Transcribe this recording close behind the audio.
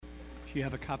If you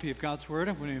have a copy of God's Word,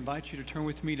 I want to invite you to turn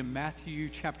with me to Matthew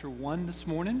chapter 1 this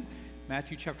morning.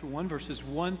 Matthew chapter 1, verses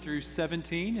 1 through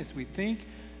 17, as we think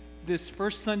this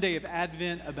first Sunday of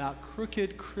Advent about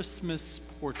crooked Christmas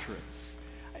portraits.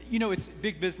 You know, it's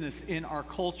big business in our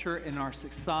culture, in our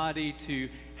society, to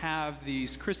have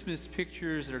these Christmas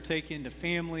pictures that are taken to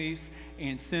families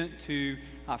and sent to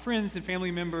friends and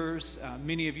family members.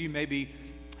 Many of you maybe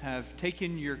have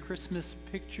taken your Christmas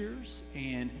pictures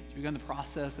and begun the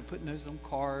process of putting those on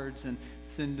cards and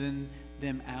sending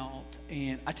them out.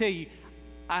 And I tell you,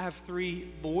 I have 3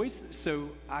 boys,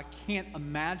 so I can't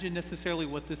imagine necessarily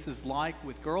what this is like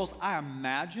with girls. I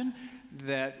imagine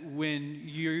that when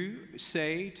you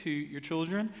say to your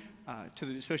children,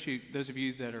 especially those of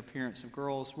you that are parents of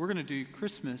girls, we're going to do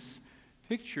Christmas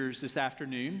pictures this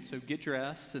afternoon, so get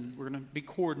dressed, and we're going to be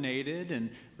coordinated, and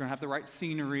we're going to have the right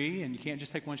scenery, and you can't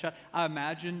just take one shot. I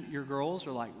imagine your girls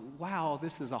are like, wow,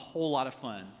 this is a whole lot of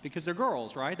fun, because they're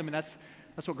girls, right? I mean, that's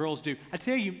what girls do. I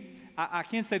tell you, I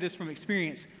can say this from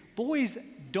experience, boys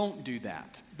don't do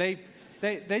that.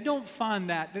 They don't find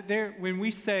that. When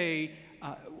we say,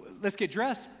 let's get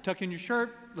dressed, tuck in your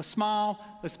shirt, let's smile,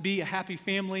 let's be a happy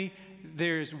family,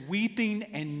 there's weeping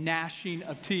and gnashing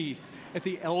of teeth at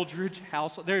the Eldridge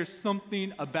household. There's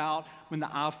something about when the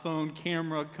iPhone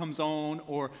camera comes on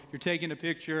or you're taking a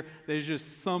picture, there's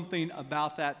just something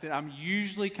about that I'm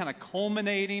usually kind of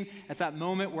culminating at that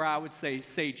moment where I would say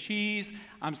cheese.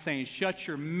 I'm saying shut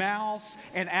your mouths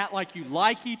and act like you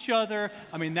like each other.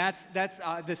 I mean, that's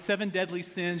the 7 deadly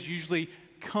sins usually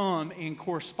come in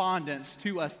correspondence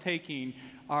to us taking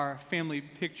our family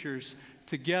pictures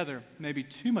together. Maybe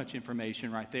too much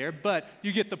information right there, but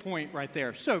you get the point right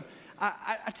there. So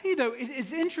I tell you though,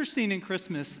 it's interesting in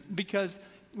Christmas because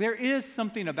there is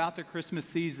something about the Christmas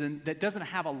season that doesn't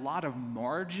have a lot of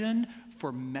margin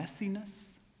for messiness.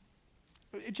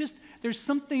 There's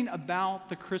something about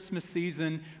the Christmas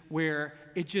season where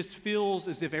it just feels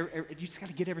as if you just got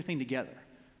to get everything together.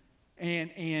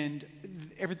 And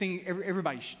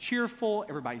everybody's cheerful,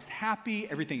 everybody's happy,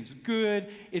 everything's good.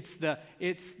 It's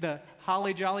the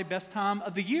holly jolly best time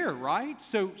of the year, right?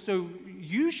 So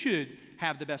you should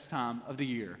have the best time of the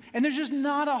year. And there's just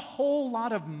not a whole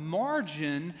lot of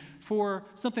margin for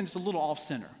something that's a little off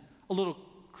center, a little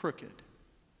crooked.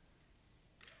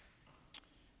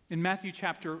 In Matthew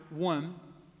chapter 1,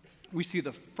 we see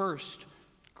the first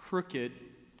crooked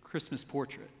Christmas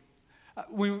portrait.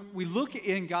 When we look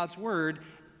in God's Word,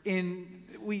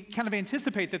 we kind of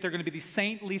anticipate that they're going to be these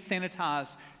saintly,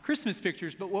 sanitized Christmas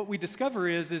pictures, but what we discover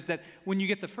is that when you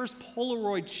get the first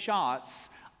Polaroid shots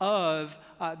of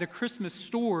the Christmas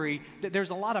story, that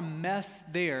there's a lot of mess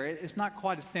there. It's not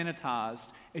quite as sanitized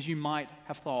as you might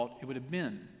have thought it would have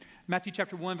been. Matthew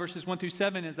chapter 1, verses 1 through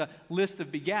 7 is a list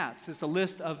of begats. It's a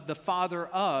list of the father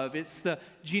of. It's the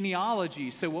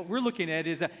genealogy. So what we're looking at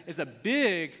is a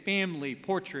big family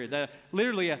portrait,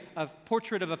 literally a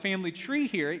portrait of a family tree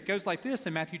here. It goes like this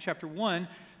in Matthew chapter 1.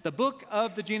 The book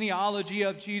of the genealogy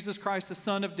of Jesus Christ, the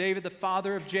son of David, the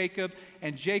father of Jacob,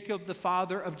 and Jacob, the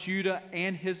father of Judah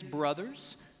and his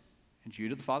brothers. And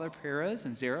Judah, the father of Perez,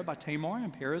 and Zerah by Tamar,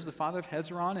 and Perez, the father of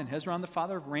Hezron, and Hezron, the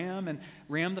father of Ram, and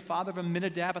Ram, the father of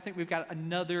Amminadab. I think we've got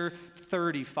another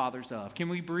 30 fathers of. Can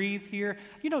we breathe here?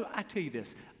 You know, I tell you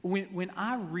this. When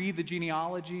I read the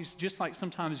genealogies, just like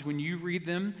sometimes when you read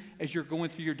them as you're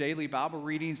going through your daily Bible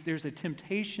readings, there's a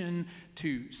temptation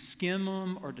to skim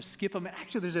them or to skip them. And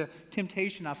actually, there's a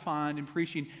temptation I find in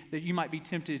preaching that you might be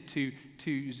tempted to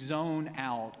zone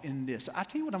out in this. So I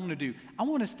tell you what I'm going to do. I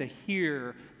want us to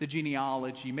hear the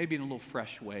genealogy maybe in a little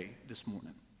fresh way this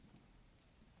morning.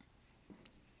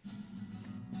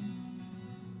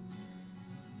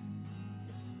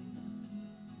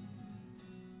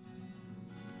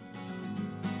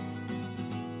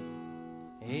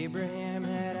 Abraham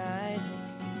had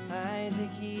Isaac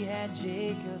he had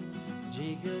Jacob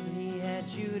he had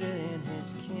Judah and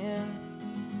his kin.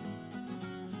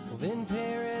 Well, then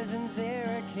Perez and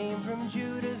Zerah came from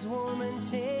Judah's woman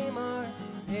Tamar.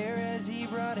 Perez he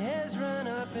brought Hezron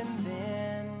up, and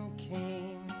then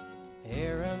came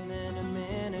Aram, then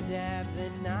Amminadab,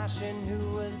 then Nahshon,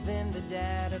 who was then the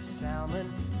dad of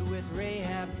Salmon, who with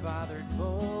Rahab fathered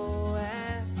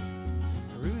Boaz.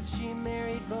 Ruth she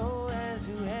married Boaz,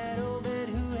 who had Obed,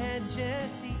 who had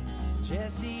Jesse.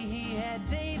 Jesse he had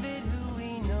David, who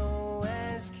we know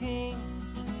as king.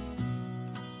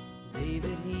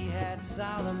 David he had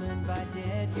Solomon by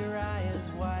dead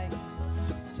Uriah's wife.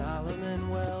 Solomon,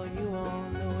 well, you all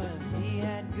know him. He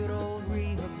had good old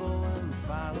Rehoboam,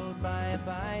 followed by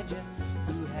Abijah,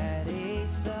 who had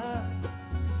Asa.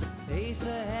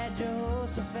 Asa had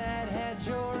Jehoshaphat, had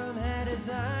Joram, had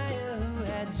Uzziah, who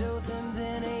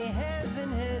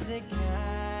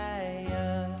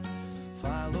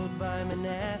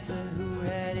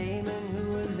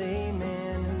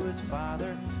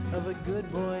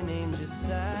good boy named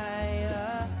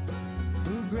Josiah,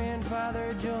 who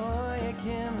grandfathered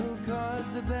Jehoiakim, who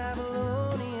caused the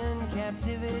Babylonian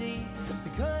captivity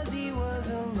because he was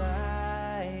a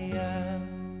liar.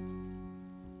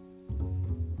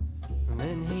 And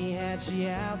then he had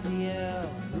Shealtiel,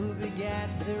 who begat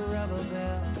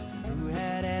Zerubbabel, who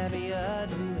had Abiud,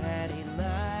 who had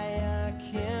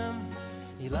Eliakim.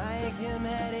 Eliakim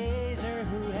had Azer,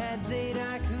 who had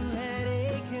Zadok, who had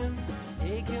Achim.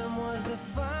 Achim was the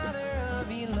father of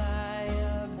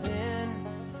Eliab. Then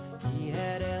he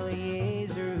had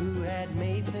Eliezer, who had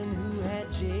Mathan, who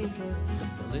had Jacob.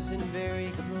 But listen very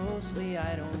closely,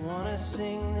 I don't want to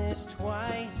sing this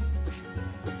twice.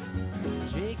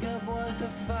 Jacob was the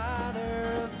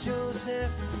father of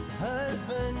Joseph,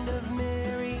 husband of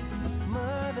Mary,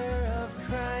 mother of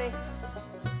Christ.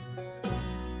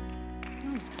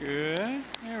 That's good.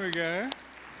 There we go.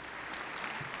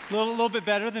 A little bit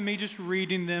better than me just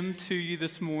reading them to you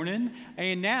this morning.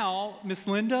 And now, Miss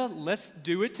Linda, let's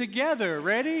do it together.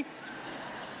 Ready?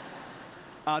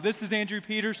 This is Andrew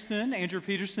Peterson. Andrew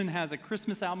Peterson has a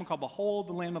Christmas album called Behold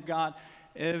the Lamb of God.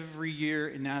 Every year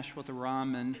in Nashville at the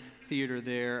Ryman Theater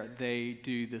there, they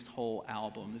do this whole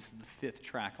album. This is the 5th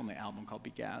track on the album called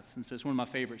Begats, and so it's one of my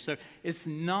favorites. So it's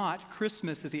not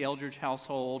Christmas at the Eldridge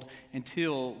household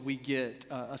until we get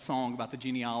a song about the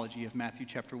genealogy of Matthew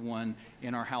chapter 1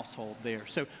 in our household there.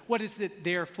 So what is it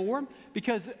there for?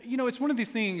 Because, you know, it's one of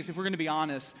these things, if we're going to be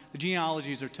honest, the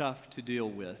genealogies are tough to deal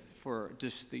with for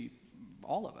just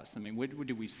all of us. I mean,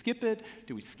 do we skip it?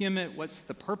 Do we skim it? What's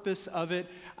the purpose of it?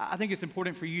 I think it's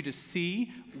important for you to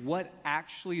see what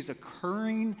actually is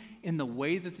occurring in the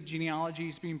way that the genealogy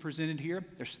is being presented here.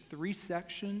 There's 3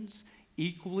 sections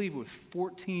equally with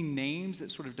 14 names that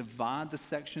sort of divide the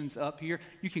sections up here.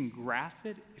 You can graph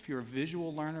it if you're a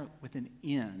visual learner with an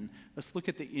N. Let's look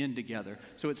at the N together.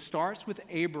 So it starts with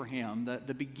Abraham,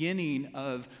 the beginning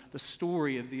of the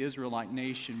story of the Israelite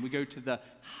nation. We go to the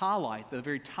highlight, the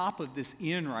very top of this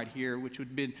N right here, which would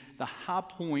have been the high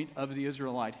point of the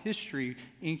Israelite history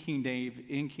in King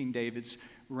David's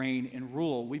reign and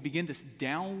rule. We begin this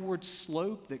downward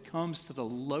slope that comes to the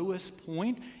lowest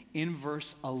point in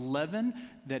verse 11.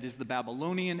 That is the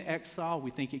Babylonian exile.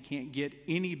 We think it can't get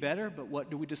any better, but what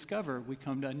do we discover? We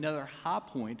come to another high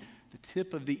point, the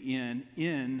tip of the N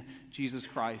in Jesus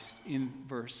Christ in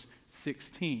verse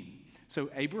 16. So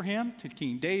Abraham to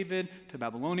King David to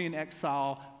Babylonian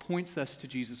exile points us to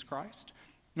Jesus Christ.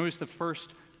 Notice the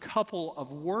first couple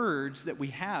of words that we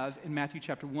have in Matthew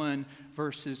chapter 1,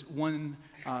 verses 1,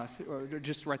 or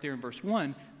just right there in verse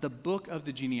 1, the book of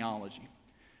the genealogy.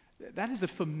 That is a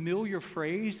familiar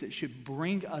phrase that should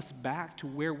bring us back to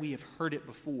where we have heard it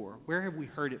before. Where have we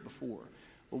heard it before?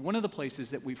 Well, one of the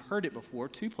places that we've heard it before,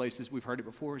 2 places we've heard it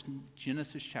before, is in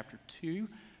Genesis chapter 2,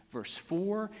 verse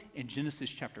 4, and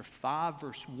Genesis chapter 5,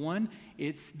 verse 1.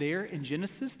 It's there in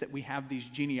Genesis that we have these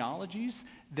genealogies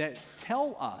that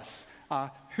tell us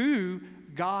who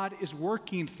God is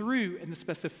working through and the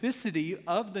specificity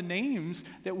of the names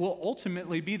that will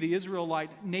ultimately be the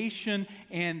Israelite nation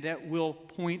and that will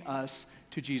point us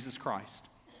to Jesus Christ.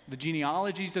 The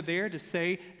genealogies are there to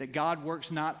say that God works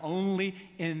not only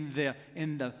in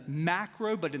the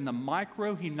macro, but in the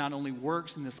micro. He not only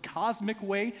works in this cosmic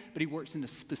way, but he works in a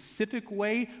specific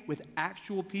way with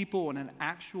actual people in an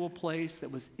actual place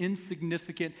that was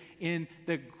insignificant in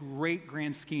the great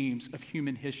grand schemes of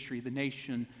human history, the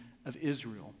nation of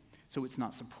Israel. So it's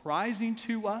not surprising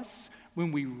to us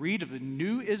when we read of the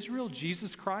new Israel,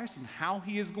 Jesus Christ, and how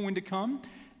he is going to come,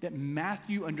 that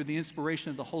Matthew, under the inspiration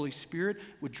of the Holy Spirit,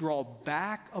 would draw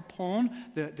back upon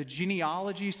the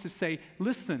genealogies to say,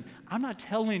 listen, I'm not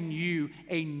telling you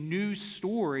a new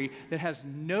story that has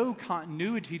no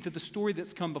continuity to the story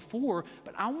that's come before,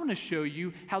 but I want to show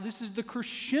you how this is the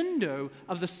crescendo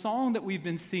of the song that we've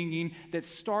been singing that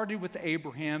started with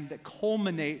Abraham, that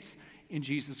culminates in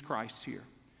Jesus Christ here.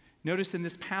 Notice in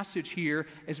this passage here,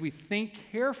 as we think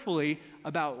carefully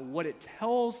about what it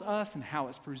tells us and how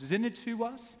it's presented to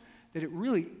us, that it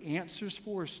really answers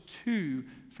for us 2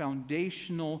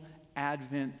 foundational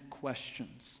Advent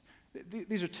questions.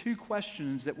 These are 2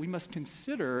 questions that we must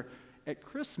consider at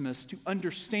Christmas to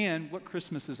understand what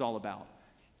Christmas is all about.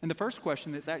 And the first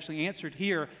question that's actually answered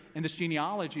here in this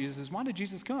genealogy is why did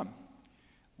Jesus come?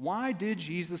 Why did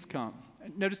Jesus come?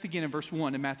 Notice again in verse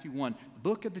 1 in Matthew 1, the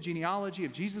book of the genealogy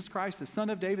of Jesus Christ, the son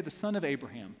of David, the son of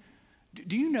Abraham.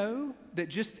 Do you know that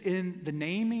just in the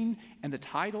naming and the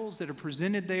titles that are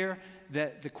presented there,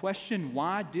 that the question,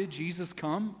 why did Jesus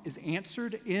come, is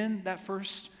answered in that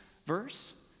first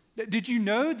verse? Did you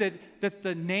know that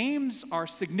the names are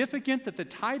significant, that the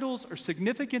titles are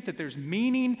significant, that there's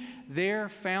meaning there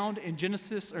found in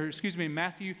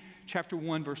Matthew chapter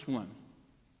 1, verse 1?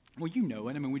 Well, you know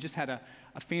it. I mean, we just had a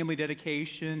family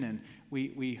dedication, and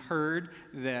we heard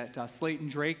that Slayton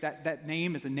Drake, that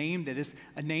name is a name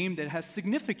that has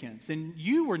significance. And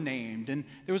you were named, and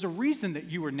there was a reason that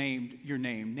you were named your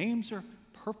name. Names are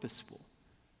purposeful.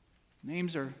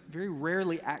 Names are very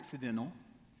rarely accidental.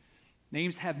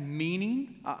 Names have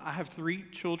meaning. I have 3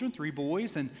 children, 3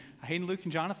 boys, and Hayden, Luke,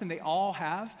 and Jonathan, they all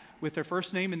have, with their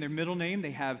first name and their middle name,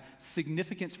 they have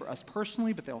significance for us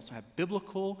personally, but they also have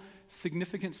biblical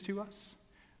significance to us.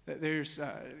 There's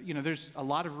a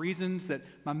lot of reasons that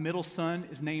my middle son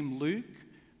is named Luke,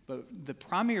 but the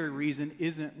primary reason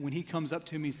isn't when he comes up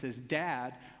to me and says,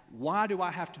 "Dad, why do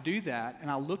I have to do that?"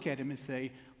 And I look at him and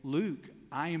say, "Luke,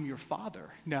 I am your father."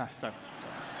 No,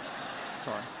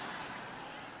 sorry.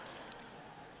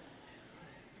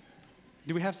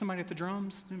 Do we have somebody at the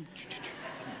drums?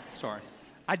 Sorry.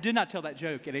 I did not tell that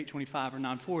joke at 8:25 or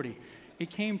 9:40. It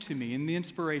came to me in the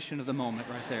inspiration of the moment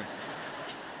right there.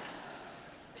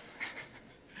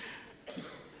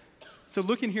 So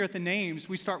looking here at the names,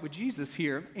 we start with Jesus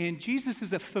here, and Jesus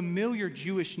is a familiar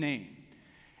Jewish name.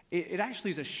 It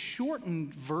actually is a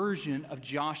shortened version of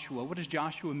Joshua. What does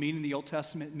Joshua mean in the Old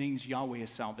Testament? It means Yahweh is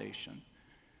salvation.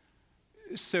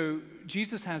 So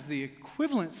Jesus has the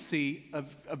equivalency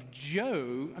of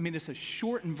Joe. I mean, it's a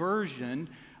shortened version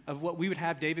of what we would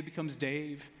have. David becomes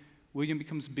Dave, William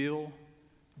becomes Bill,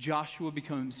 Joshua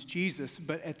becomes Jesus.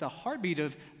 But at the heartbeat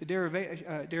of the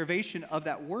derivation of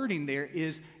that wording there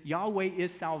is Yahweh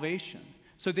is salvation.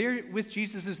 So there with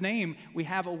Jesus' name, we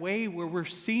have a way where we're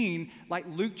seeing, like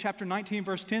Luke chapter 19,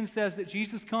 verse 10 says that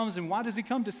Jesus comes, and why does he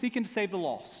come? To seek and to save the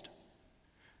lost.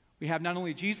 We have not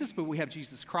only Jesus, but we have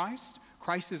Jesus Christ.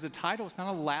 Christ is a title. It's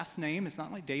not a last name. It's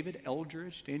not like David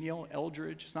Eldridge, Danielle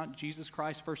Eldridge. It's not Jesus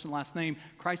Christ, first and last name.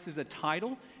 Christ is a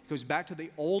title. It goes back to the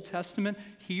Old Testament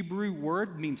Hebrew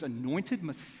word, means anointed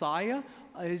Messiah.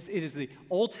 It is the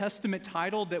Old Testament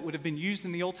title that would have been used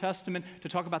in the Old Testament to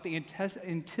talk about the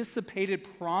anticipated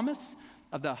promise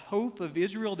of the hope of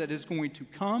Israel that is going to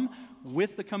come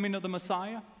with the coming of the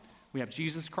Messiah. We have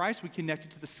Jesus Christ. We connect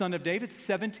it to the Son of David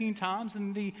 17 times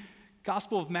in the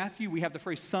Gospel of Matthew. We have the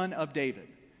phrase Son of David.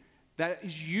 That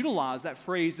is utilized, that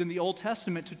phrase, in the Old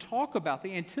Testament to talk about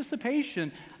the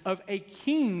anticipation of a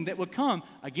king that would come.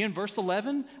 Again, verse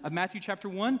 11 of Matthew chapter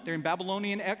 1, they're in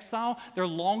Babylonian exile. They're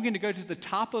longing to go to the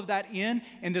top of that inn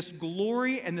in this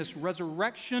glory and this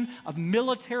resurrection of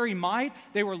military might.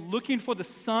 They were looking for the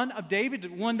Son of David, the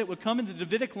one that would come in the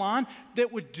Davidic line,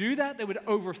 that would do that would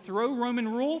overthrow Roman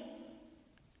rule.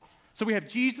 So we have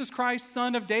Jesus Christ,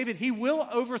 Son of David. He will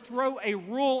overthrow a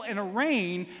rule and a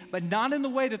reign, but not in the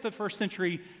way that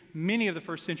many of the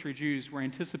first century Jews were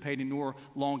anticipating nor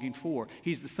longing for.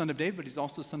 He's the Son of David, but he's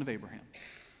also the Son of Abraham.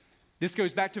 This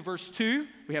goes back to verse 2.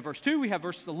 We have verse 2, we have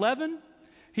verse 11.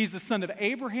 He's the son of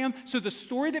Abraham. So the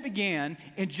story that began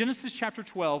in Genesis chapter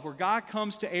 12, where God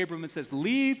comes to Abram and says,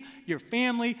 "Leave your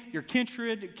family, your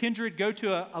kindred, go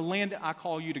to a land that I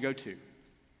call you to go to."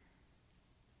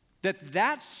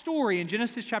 That story in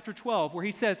Genesis chapter 12, where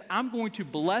he says, "I'm going to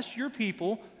bless your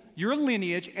people, your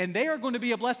lineage, and they are going to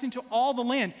be a blessing to all the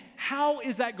land." How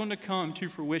is that going to come to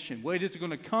fruition? Well, it is going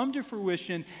to come to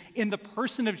fruition in the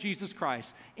person of Jesus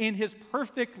Christ, in his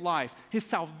perfect life, his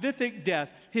salvific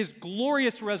death, his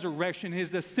glorious resurrection,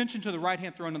 his ascension to the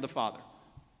right-hand throne of the Father.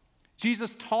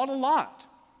 Jesus taught a lot.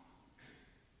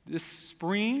 This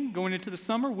spring, going into the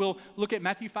summer, we'll look at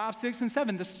Matthew 5, 6, and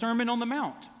 7, the Sermon on the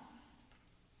Mount.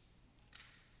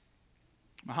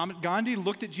 Mahatma Gandhi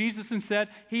looked at Jesus and said,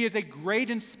 "He is a great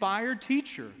inspired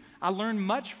teacher. I learned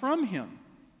much from him."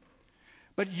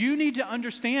 But you need to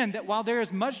understand that while there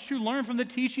is much to learn from the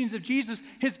teachings of Jesus,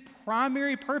 his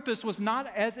primary purpose was not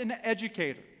as an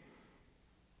educator,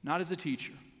 not as a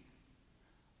teacher.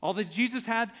 Although Jesus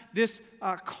had this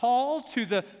call to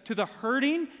the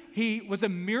hurting, he was a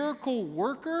miracle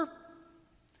worker.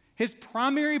 His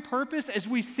primary purpose, as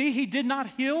we see, he did not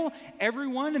heal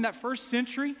everyone in that first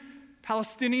century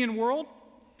Palestinian world.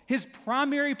 His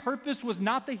primary purpose was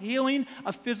not the healing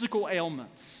of physical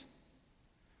ailments.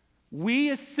 We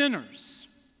as sinners,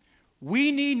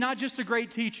 we need not just a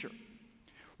great teacher.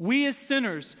 We as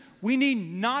sinners, we need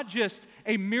not just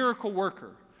a miracle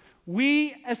worker.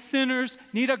 We as sinners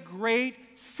need a great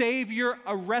Savior,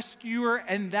 a rescuer,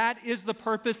 and that is the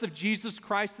purpose of Jesus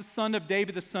Christ, the Son of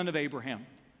David, the Son of Abraham.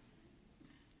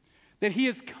 That he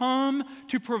has come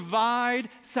to provide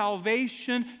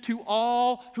salvation to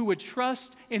all who would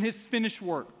trust in his finished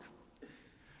work.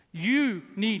 You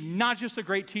need not just a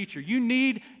great teacher. You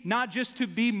need not just to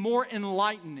be more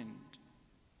enlightened.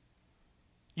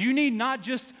 You need not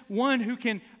just one who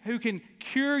can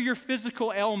cure your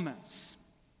physical ailments.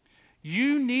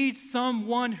 You need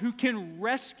someone who can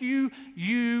rescue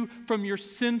you from your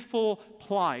sinful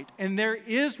plight. And there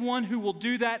is one who will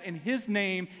do that, and his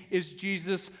name is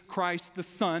Jesus Christ, the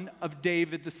Son of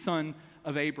David, the son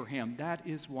of Abraham. That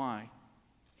is why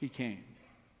he came.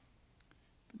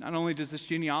 Not only does this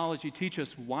genealogy teach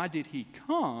us why did he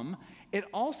come, it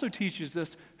also teaches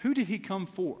us who did he come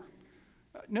for.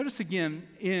 Notice again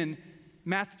in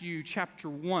Matthew chapter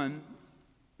 1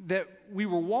 that we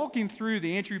were walking through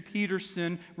the Andrew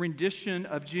Peterson rendition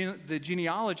of the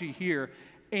genealogy here,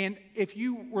 and if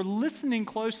you were listening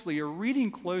closely or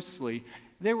reading closely,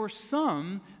 there were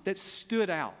some that stood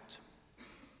out.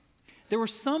 There were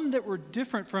some that were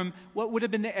different from what would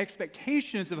have been the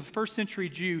expectations of a first century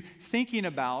Jew thinking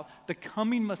about the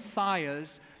coming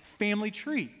Messiah's family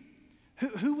tree.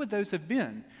 Who would those have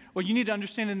been? Well, you need to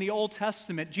understand in the Old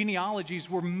Testament, genealogies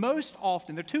were most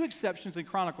often, there are two exceptions in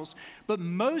Chronicles, but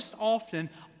most often,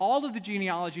 all of the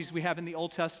genealogies we have in the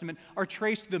Old Testament are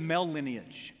traced to the male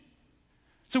lineage.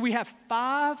 So we have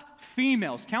 5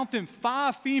 females, count them,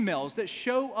 5 females that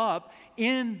show up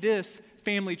in this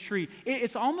family tree.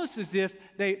 It's almost as if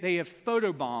they have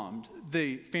photobombed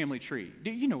the family tree.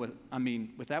 Do you know what I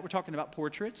mean with that? We're talking about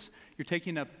portraits. You're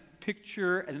taking a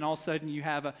picture, and then all of a sudden you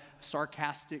have a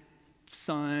sarcastic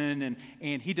son,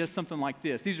 and he does something like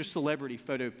this. These are celebrity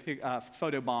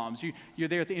photo bombs. You're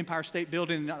there at the Empire State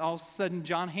Building, and all of a sudden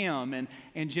John Hamm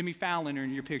and Jimmy Fallon are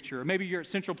in your picture. Or maybe you're at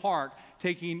Central Park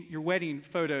taking your wedding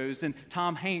photos, and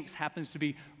Tom Hanks happens to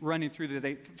be running through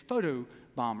the photo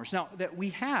bombers. Now, that we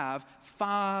have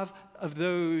 5 of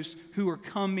those who are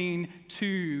coming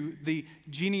to the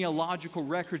genealogical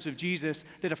records of Jesus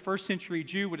that a first century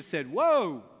Jew would have said,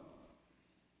 whoa,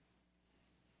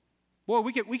 boy,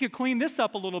 we could clean this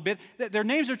up a little bit. Their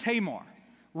names are Tamar,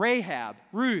 Rahab,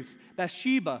 Ruth,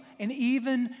 Bathsheba, and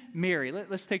even Mary.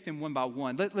 Let's take them one by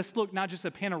one. Let's look not just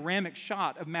a panoramic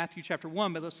shot of Matthew chapter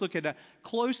 1, but let's look at a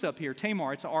close-up here.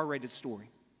 Tamar, it's an R-rated story.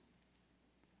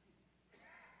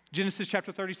 Genesis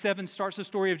chapter 37 starts the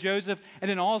story of Joseph, and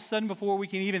then all of a sudden, before we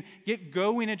can even get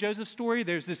going in Joseph's story,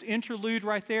 there's this interlude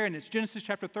right there, and it's Genesis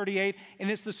chapter 38, and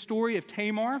it's the story of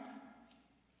Tamar.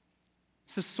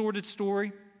 It's a sordid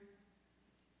story.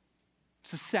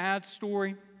 It's a sad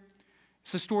story.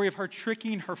 It's the story of her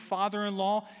tricking her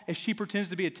father-in-law as she pretends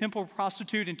to be a temple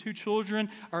prostitute, and 2 children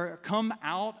are come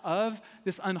out of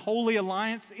this unholy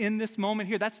alliance in this moment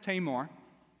here. That's Tamar.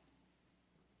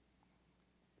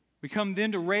 We come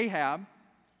then to Rahab.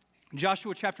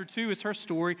 Joshua chapter 2 is her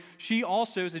story. She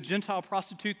also is a Gentile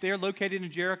prostitute there located in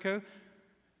Jericho.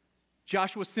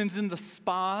 Joshua sends in the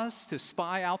spies to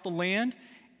spy out the land.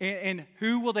 And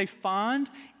who will they find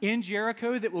in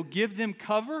Jericho that will give them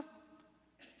cover?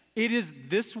 It is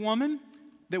this woman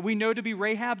that we know to be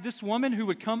Rahab, this woman who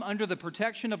would come under the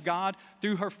protection of God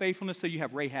through her faithfulness. So you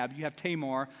have Rahab, you have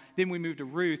Tamar, then we move to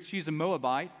Ruth. She's a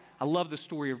Moabite. I love the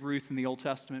story of Ruth in the Old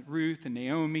Testament. Ruth and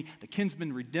Naomi, the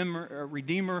kinsman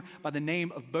redeemer by the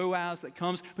name of Boaz that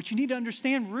comes. But you need to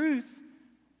understand Ruth,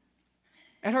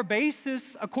 at her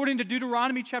basis, according to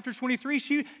Deuteronomy chapter 23,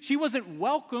 she wasn't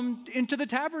welcomed into the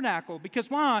tabernacle.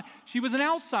 Because why? She was an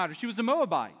outsider. She was a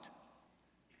Moabite.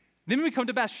 Then we come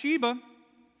to Bathsheba,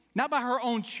 not by her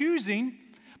own choosing,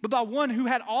 but by one who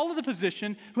had all of the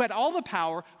position, who had all the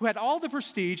power, who had all the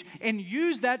prestige, and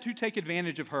used that to take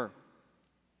advantage of her.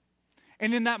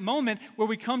 And in that moment where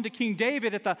we come to King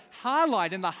David at the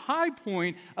highlight and the high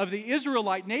point of the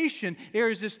Israelite nation, there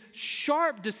is this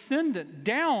sharp descendant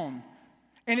down.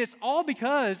 And it's all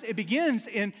because it begins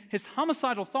in his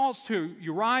homicidal thoughts to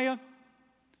Uriah,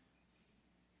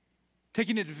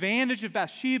 taking advantage of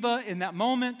Bathsheba in that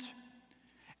moment,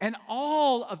 and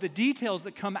all of the details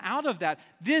that come out of that.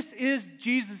 This is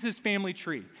Jesus' family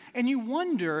tree. And you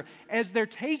wonder, as they're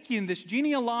taking this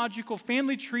genealogical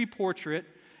family tree portrait,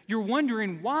 you're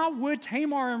wondering, why would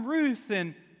Tamar and Ruth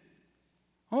and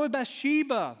why would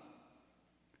Bathsheba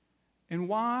and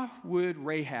why would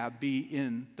Rahab be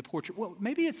in the portrait? Well,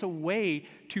 maybe it's a way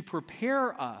to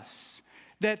prepare us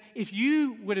that if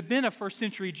you would have been a first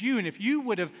century Jew and if you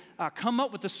would have come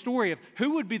up with the story of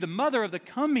who would be the mother of the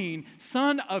coming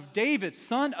son of David,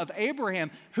 son of Abraham,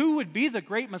 who would be the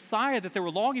great Messiah that they were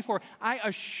longing for, I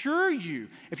assure you,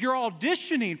 if you're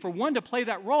auditioning for one to play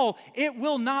that role, it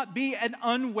will not be an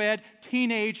unwed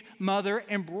teenage mother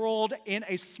embroiled in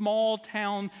a small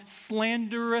town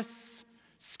slanderous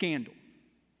scandal.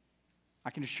 I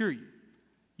can assure you,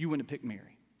 you wouldn't pick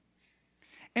Mary.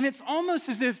 And it's almost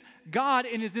as if God,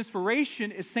 in his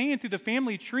inspiration, is saying through the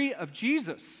family tree of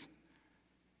Jesus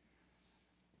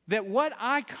that what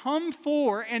I come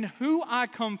for and who I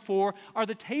come for are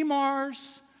the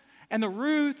Tamars and the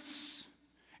Ruths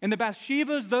and the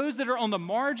Bathshebas, those that are on the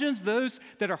margins, those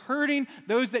that are hurting,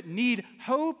 those that need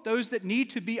hope, those that need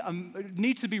to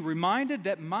be reminded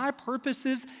that my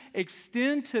purposes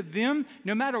extend to them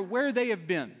no matter where they have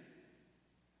been.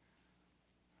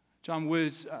 John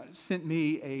Woods sent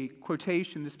me a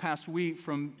quotation this past week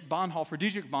from Bonhoeffer,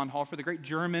 Dietrich Bonhoeffer, the great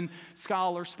German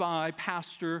scholar, spy,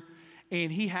 pastor,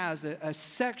 and he has a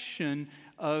section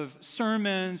of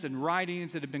sermons and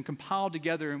writings that have been compiled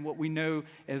together in what we know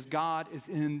as God is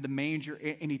in the manger.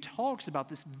 And he talks about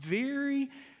this very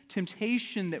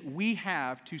temptation that we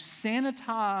have to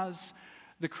sanitize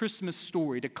the Christmas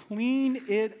story, to clean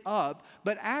it up.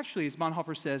 But actually, as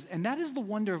Bonhoeffer says, and that is the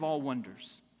wonder of all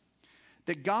wonders,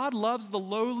 that God loves the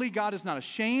lowly. God is not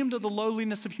ashamed of the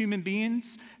lowliness of human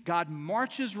beings. God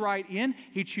marches right in.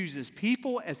 He chooses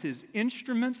people as his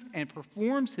instruments and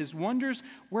performs his wonders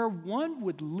where one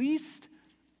would least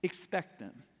expect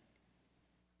them.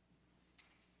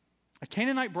 A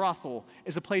Canaanite brothel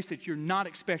is a place that you're not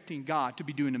expecting God to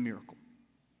be doing a miracle.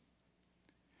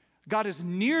 God is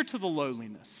near to the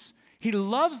lowliness. He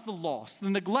loves the lost, the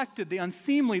neglected, the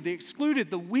unseemly, the excluded,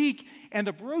 the weak, and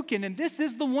the broken. And this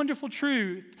is the wonderful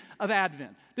truth of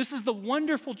Advent. This is the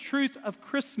wonderful truth of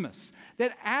Christmas,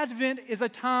 that Advent is a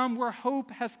time where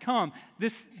hope has come.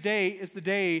 This day is the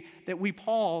day that we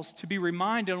pause to be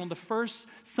reminded on the first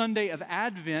Sunday of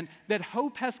Advent that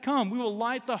hope has come. We will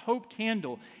light the hope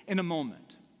candle in a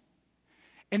moment.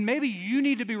 And maybe you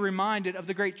need to be reminded of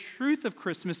the great truth of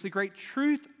Christmas, the great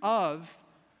truth of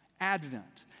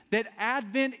Advent. That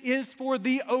Advent is for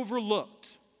the overlooked.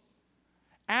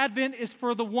 Advent is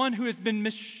for the one who has been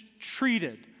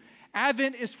mistreated.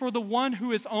 Advent is for the one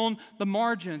who is on the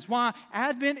margins. Why?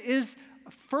 Advent is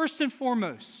first and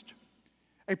foremost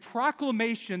a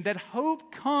proclamation that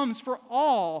hope comes for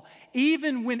all,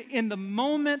 even when in the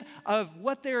moment of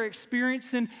what they're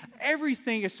experiencing,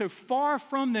 everything is so far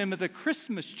from them, of the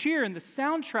Christmas cheer and the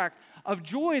soundtrack of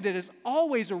joy that is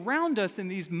always around us in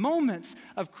these moments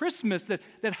of Christmas,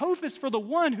 that hope is for the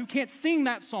one who can't sing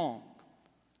that song.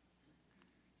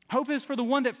 Hope is for the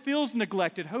one that feels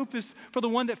neglected. Hope is for the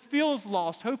one that feels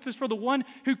lost. Hope is for the one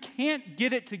who can't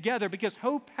get it together, because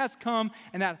hope has come,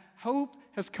 and that hope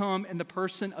has come in the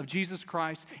person of Jesus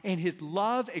Christ, and his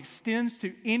love extends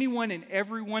to anyone and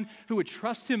everyone who would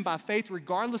trust him by faith,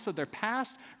 regardless of their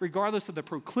past, regardless of their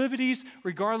proclivities,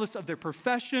 regardless of their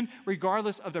profession,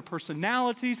 regardless of their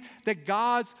personalities, that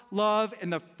God's love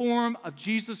in the form of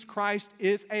Jesus Christ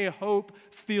is a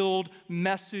hope-filled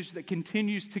message that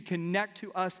continues to connect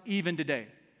to us even today.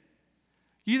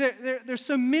 There's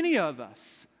so many of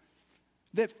us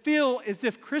that feel as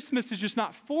if Christmas is just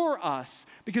not for us,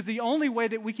 because the only way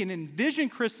that we can envision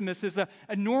Christmas is a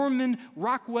Norman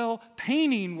Rockwell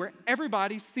painting where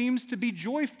everybody seems to be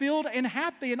joy-filled and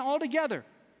happy and all together.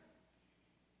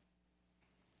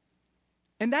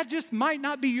 And that just might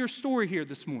not be your story here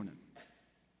this morning.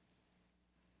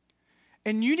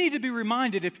 And you need to be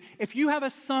reminded, if you have a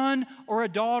son or a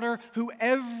daughter who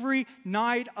every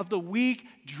night of the week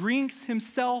drinks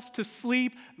himself to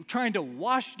sleep, trying to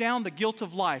wash down the guilt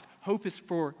of life, hope is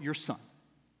for your son.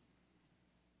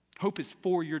 Hope is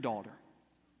for your daughter.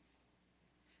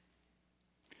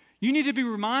 You need to be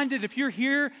reminded, if you're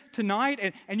here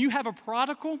tonight and you have a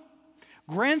prodigal,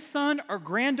 grandson or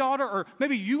granddaughter, or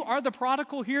maybe you are the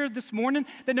prodigal here this morning,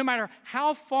 that no matter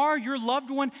how far your loved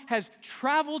one has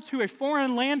traveled to a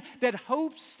foreign land, that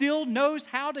hope still knows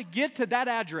how to get to that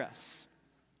address.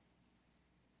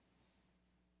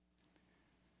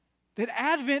 That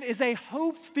Advent is a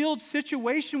hope-filled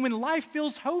situation when life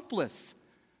feels hopeless.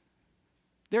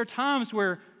 There are times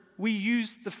where we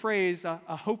use the phrase a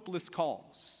hopeless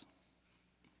cause.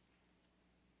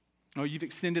 Oh, you've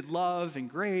extended love and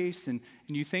grace, and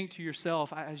you think to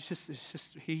yourself, it's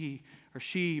just he or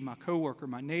she, my coworker,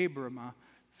 my neighbor, my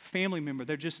family member,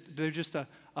 they're just a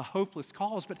hopeless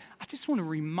cause. But I just want to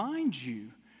remind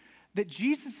you that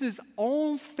Jesus'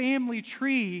 own family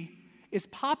tree is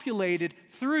populated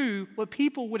through what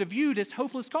people would have viewed as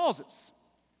hopeless causes.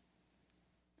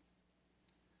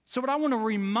 So what I want to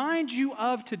remind you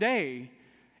of today,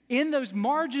 in those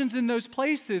margins, in those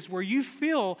places where you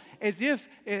feel as if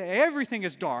everything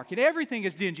is dark and everything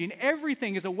is dingy and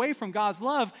everything is away from God's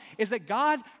love, is that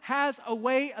God has a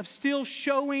way of still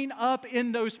showing up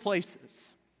in those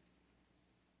places.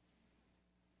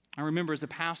 I remember as a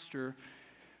pastor,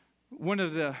 one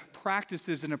of the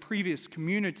practices in a previous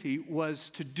community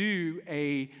was to do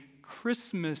a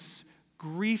Christmas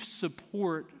grief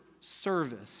support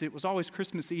service. It was always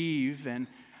Christmas Eve, and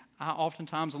I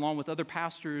oftentimes, along with other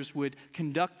pastors, would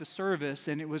conduct the service,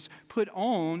 and it was put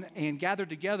on and gathered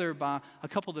together by a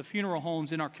couple of the funeral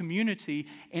homes in our community,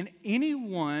 and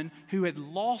anyone who had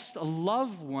lost a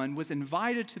loved one was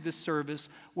invited to this service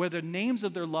where the names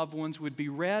of their loved ones would be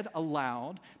read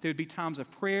aloud. There would be times of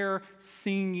prayer,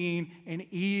 singing, and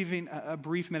even a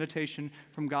brief meditation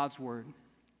from God's Word.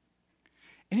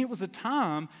 And it was a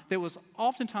time that was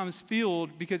oftentimes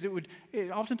filled because it would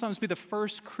oftentimes be the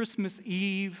first Christmas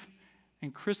Eve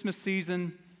and Christmas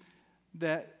season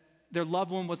that their loved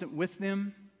one wasn't with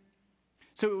them.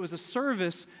 So it was a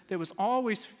service that was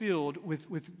always filled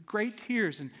with great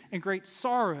tears and great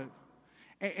sorrow.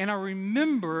 And I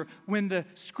remember when the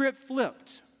script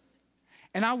flipped,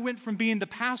 and I went from being the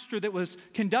pastor that was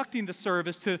conducting the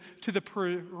service to the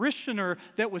parishioner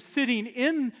that was sitting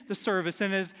in the service.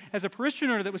 And as a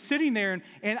parishioner that was sitting there,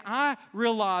 and I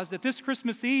realized that this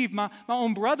Christmas Eve, my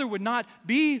own brother would not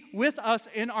be with us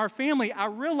in our family, I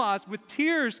realized with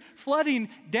tears flooding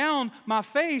down my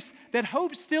face that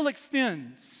hope still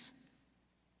extends,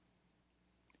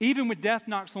 even when death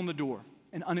knocks on the door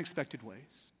in unexpected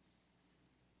ways.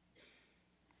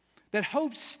 That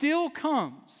hope still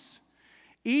comes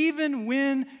even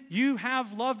when you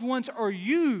have loved ones or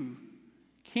you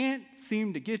can't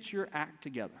seem to get your act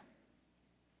together.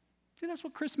 See, that's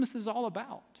what Christmas is all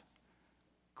about.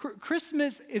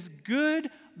 Christmas is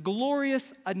good,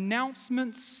 glorious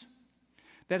announcements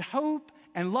that hope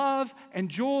and love and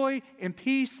joy and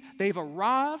peace, they've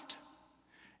arrived,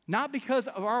 not because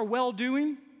of our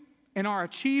well-doing and our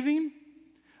achieving,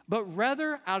 but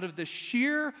rather out of the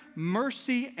sheer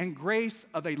mercy and grace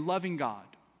of a loving God.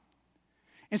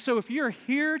 And so if you're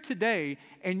here today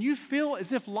and you feel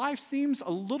as if life seems a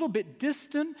little bit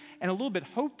distant and a little bit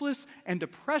hopeless, and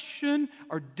depression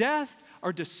or death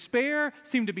or despair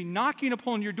seem to be knocking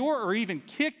upon your door or even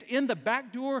kicked in the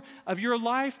back door of your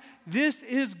life, this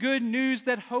is good news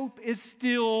that hope is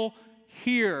still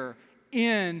here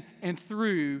in and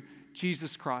through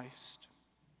Jesus Christ.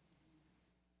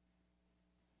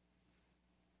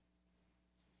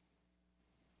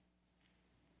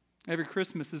 Every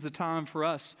Christmas is a time for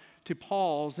us to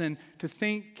pause and to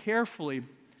think carefully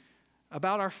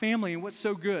about our family and what's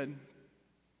so good.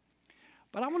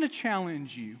 But I want to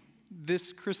challenge you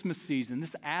this Christmas season,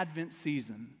 this Advent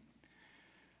season,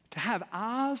 to have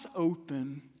eyes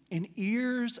open and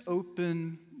ears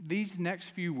open these next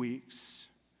few weeks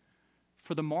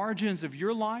for the margins of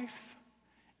your life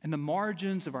and the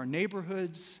margins of our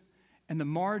neighborhoods and the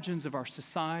margins of our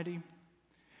society,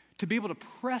 to be able to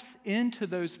press into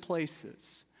those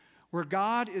places where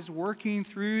God is working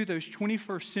through those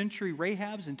 21st century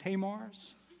Rahabs and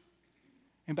Tamars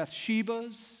and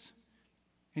Bathshebas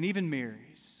and even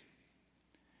Marys.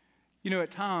 You know,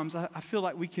 at times I feel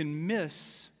like we can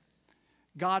miss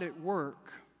God at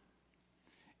work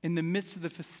in the midst of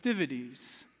the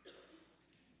festivities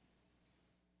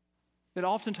that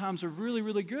oftentimes are really,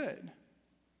 really good.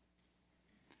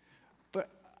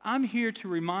 But I'm here to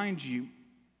remind you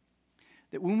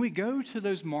that when we go to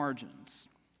those margins,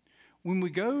 when we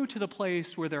go to the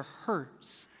place where there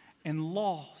hurts and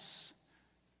loss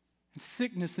and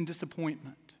sickness and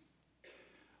disappointment,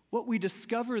 what we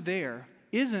discover there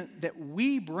isn't that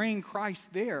we bring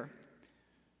Christ there,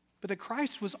 but that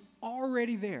Christ was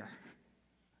already there,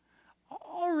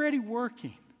 already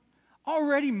working,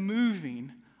 already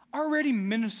moving, already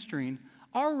ministering,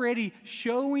 already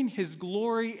showing his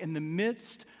glory in the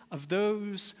midst of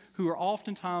those who are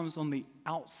oftentimes on the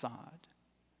outside.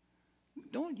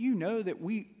 Don't you know that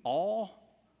we all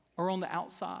are on the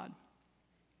outside?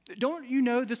 Don't you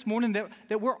know this morning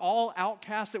that we're all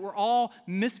outcasts, that we're all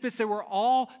misfits, that we're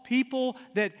all people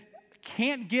that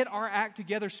can't get our act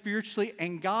together spiritually,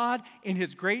 and God, in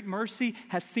his great mercy,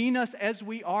 has seen us as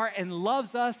we are and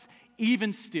loves us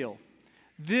even still.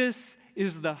 This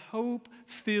is the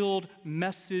hope-filled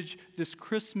message this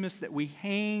Christmas that we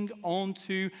hang on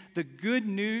to, the good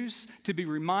news to be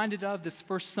reminded of this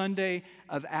first Sunday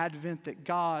of Advent, that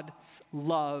God's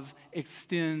love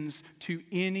extends to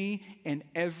any and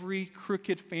every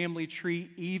crooked family tree,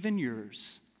 even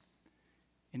yours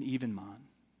and even mine.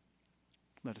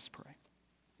 Let us pray.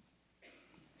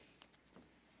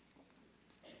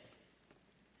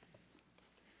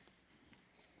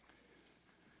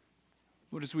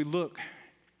 Lord, as we look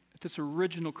at this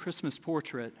original Christmas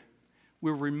portrait,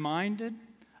 we're reminded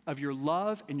of your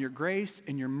love and your grace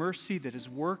and your mercy that is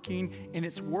working, and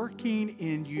it's working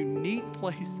in unique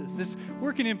places. It's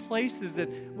working in places that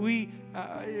we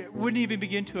wouldn't even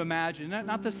begin to imagine.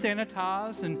 Not the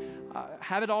sanitized and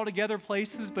have it all together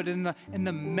places, but in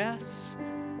the mess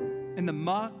in the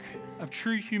muck of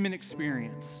true human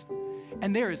experience.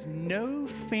 And there is no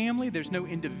family, there's no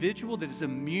individual that is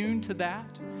immune to that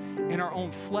in our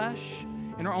own flesh,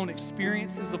 in our own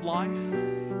experiences of life.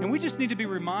 And we just need to be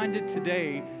reminded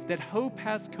today that hope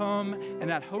has come, and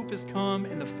that hope has come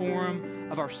in the form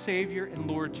of our Savior and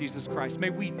Lord Jesus Christ. May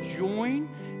we join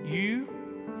you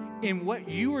in what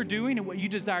you are doing and what you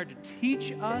desire to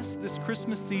teach us this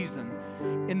Christmas season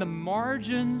in the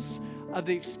margins of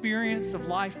the experience of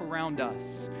life around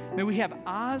us. May we have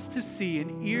eyes to see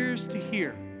and ears to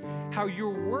hear how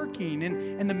you're working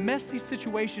in the messy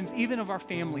situations even of our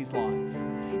family's life,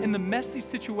 in the messy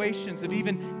situations of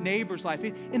even neighbors' life,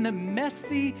 in the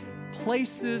messy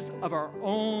places of our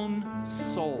own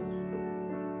soul.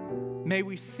 May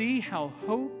we see how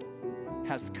hope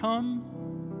has come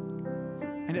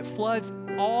and it floods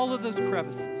all of those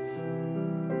crevices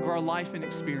of our life and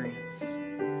experience.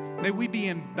 May we be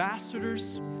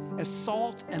ambassadors as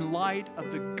salt and light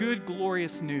of the good,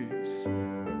 glorious news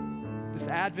this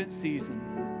Advent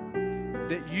season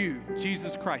that you,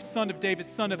 Jesus Christ, Son of David,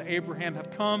 Son of Abraham,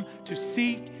 have come to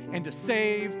seek and to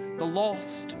save the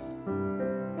lost.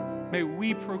 May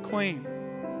we proclaim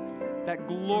that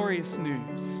glorious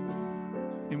news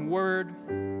in word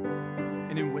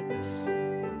and in witness.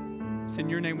 It's in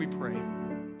your name we pray.